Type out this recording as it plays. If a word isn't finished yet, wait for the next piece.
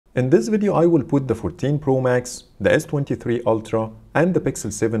In this video, I will put the 14 Pro Max, the S23 Ultra, and the Pixel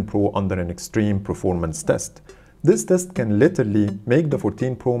 7 Pro under an extreme performance test. This test can literally make the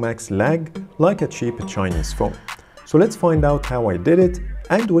 14 Pro Max lag like a cheap Chinese phone. So let's find out how I did it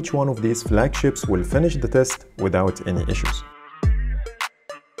and which one of these flagships will finish the test without any issues.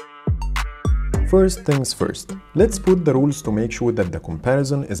 First things first, let's put the rules to make sure that the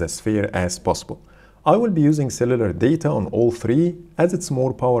comparison is as fair as possible. I will be using cellular data on all three as it's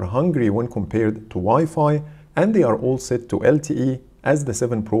more power hungry when compared to Wi-Fi, and they are all set to LTE as the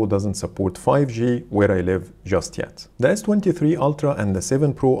 7 Pro doesn't support 5G where I live just yet. The S23 Ultra and the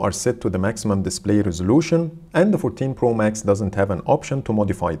 7 Pro are set to the maximum display resolution, and the 14 Pro Max doesn't have an option to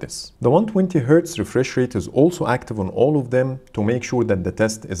modify this. The 120Hz refresh rate is also active on all of them to make sure that the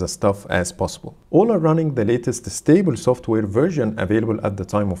test is as tough as possible. All are running the latest stable software version available at the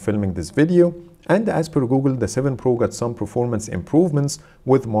time of filming this video, and as per Google, the 7 Pro got some performance improvements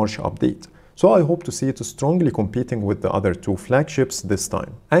with March update. So I hope to see it strongly competing with the other two flagships this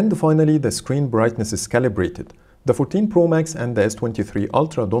time. And finally, the screen brightness is calibrated. The 14 Pro Max and the S23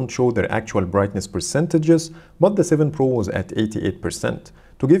 Ultra don't show their actual brightness percentages, but the 7 Pro was at 88%,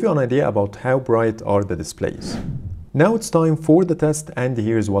 to give you an idea about how bright are the displays. Now it's time for the test, and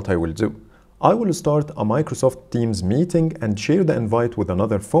here's what I will do. I will start a Microsoft Teams meeting and share the invite with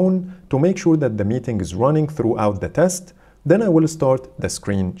another phone to make sure that the meeting is running throughout the test. Then I will start the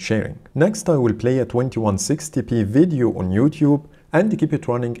screen sharing. Next, I will play a 2160p video on YouTube and keep it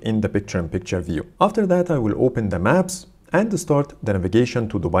running in the picture-in-picture view. After that, I will open the maps and start the navigation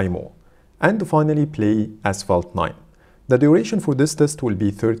to Dubai Mall. And finally, play Asphalt 9. The duration for this test will be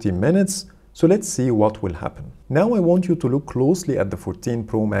 30 minutes, so let's see what will happen. Now I want you to look closely at the 14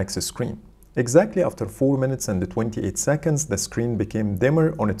 Pro Max screen. Exactly after 4 minutes and 28 seconds, the screen became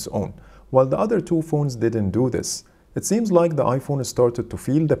dimmer on its own, while the other two phones didn't do this. It seems like the iPhone started to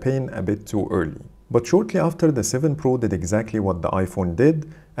feel the pain a bit too early. But shortly after, the 7 Pro did exactly what the iPhone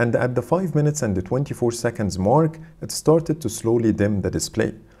did, and at the 5 minutes and 24 seconds mark, it started to slowly dim the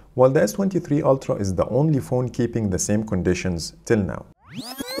display, while the S23 Ultra is the only phone keeping the same conditions till now.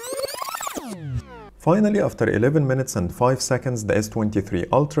 Finally, after 11 minutes and 5 seconds, the S23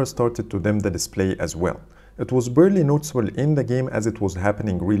 Ultra started to dim the display as well. It was barely noticeable in the game as it was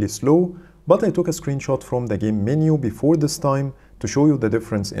happening really slow, but I took a screenshot from the game menu before this time to show you the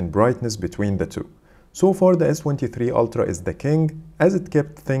difference in brightness between the two. So far, the S23 Ultra is the king as it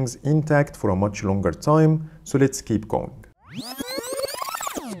kept things intact for a much longer time, so let's keep going.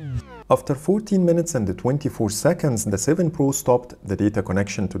 After 14 minutes and 24 seconds, the 7 Pro stopped the data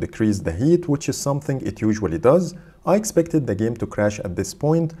connection to decrease the heat, which is something it usually does. I expected the game to crash at this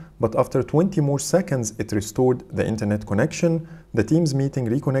point, but after 20 more seconds, it restored the internet connection, the Teams meeting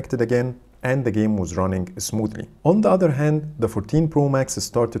reconnected again, and the game was running smoothly. On the other hand, the 14 Pro Max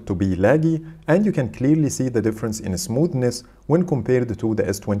started to be laggy, and you can clearly see the difference in smoothness when compared to the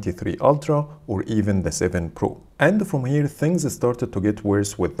S23 Ultra or even the 7 Pro. And from here, things started to get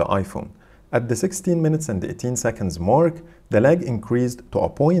worse with the iPhone. At the 16 minutes and 18 seconds mark, the lag increased to a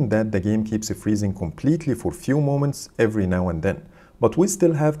point that the game keeps freezing completely for few moments every now and then. But we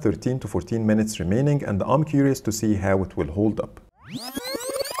still have 13 to 14 minutes remaining, and I'm curious to see how it will hold up.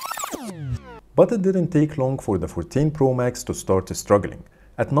 But it didn't take long for the 14 Pro Max to start struggling.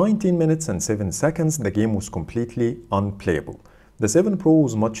 At 19 minutes and 7 seconds, the game was completely unplayable. The 7 Pro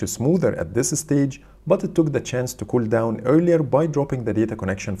was much smoother at this stage, but it took the chance to cool down earlier by dropping the data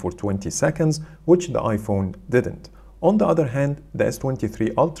connection for 20 seconds, which the iPhone didn't. On the other hand, the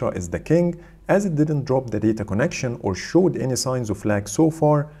S23 Ultra is the king as it didn't drop the data connection or showed any signs of lag so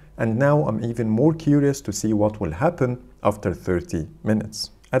far, and now I'm even more curious to see what will happen after 30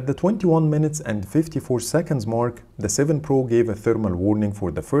 minutes. At the 21 minutes and 54 seconds mark, the 7 Pro gave a thermal warning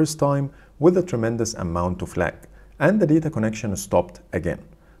for the first time with a tremendous amount of lag, and the data connection stopped again.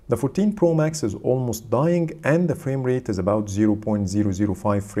 The 14 Pro Max is almost dying, and the frame rate is about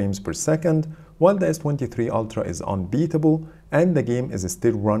 0.005 frames per second, while the S23 Ultra is unbeatable, and the game is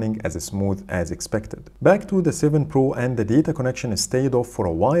still running as smooth as expected. Back to the 7 Pro, and the data connection stayed off for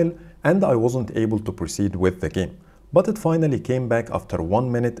a while, and I wasn't able to proceed with the game. But it finally came back after 1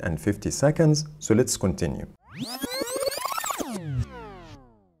 minute and 50 seconds, so let's continue.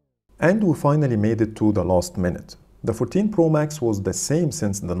 And we finally made it to the last minute. The 14 Pro Max was the same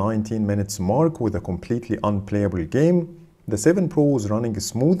since the 19 minutes mark with a completely unplayable game. The 7 Pro was running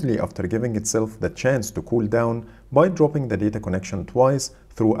smoothly after giving itself the chance to cool down by dropping the data connection twice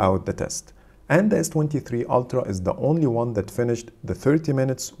throughout the test. And the S23 Ultra is the only one that finished the 30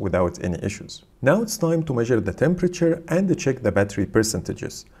 minutes without any issues. Now it's time to measure the temperature and check the battery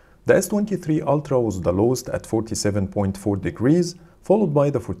percentages. The S23 Ultra was the lowest at 47.4 degrees, followed by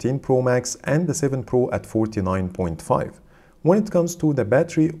the 14 Pro Max and the 7 Pro at 49.5. When it comes to the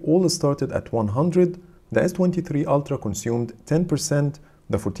battery, all started at 100. The S23 Ultra consumed 10%,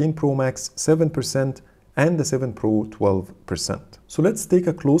 the 14 Pro Max 7%, and the 7 Pro 12%. So let's take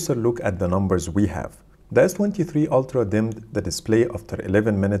a closer look at the numbers we have. The S23 Ultra dimmed the display after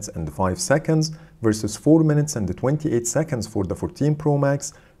 11 minutes and 5 seconds versus 4 minutes and 28 seconds for the 14 Pro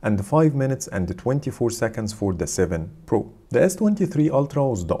Max and 5 minutes and 24 seconds for the 7 Pro. The S23 Ultra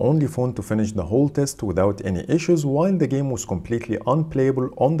was the only phone to finish the whole test without any issues, while the game was completely unplayable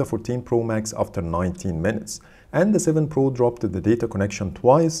on the 14 Pro Max after 19 minutes, and the 7 Pro dropped the data connection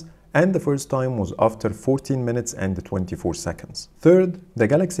twice, and the first time was after 14 minutes and 24 seconds. Third, the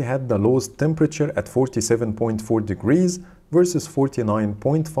Galaxy had the lowest temperature at 47.4 degrees versus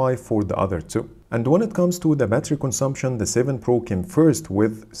 49.5 for the other two. And when it comes to the battery consumption, the 7 Pro came first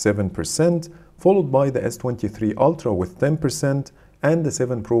with 7%, followed by the S23 Ultra with 10%, and the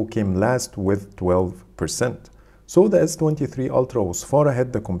 7 Pro came last with 12%. So the S23 Ultra was far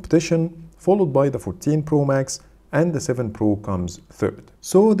ahead the competition, followed by the 14 Pro Max, and the 7 Pro comes third.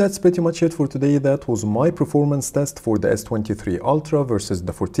 So that's pretty much it for today. That was my performance test for the S23 Ultra versus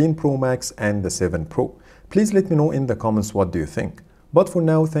the 14 Pro Max and the 7 Pro. Please let me know in the comments what do you think. But for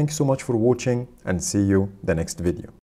now, thank you so much for watching and see you the next video.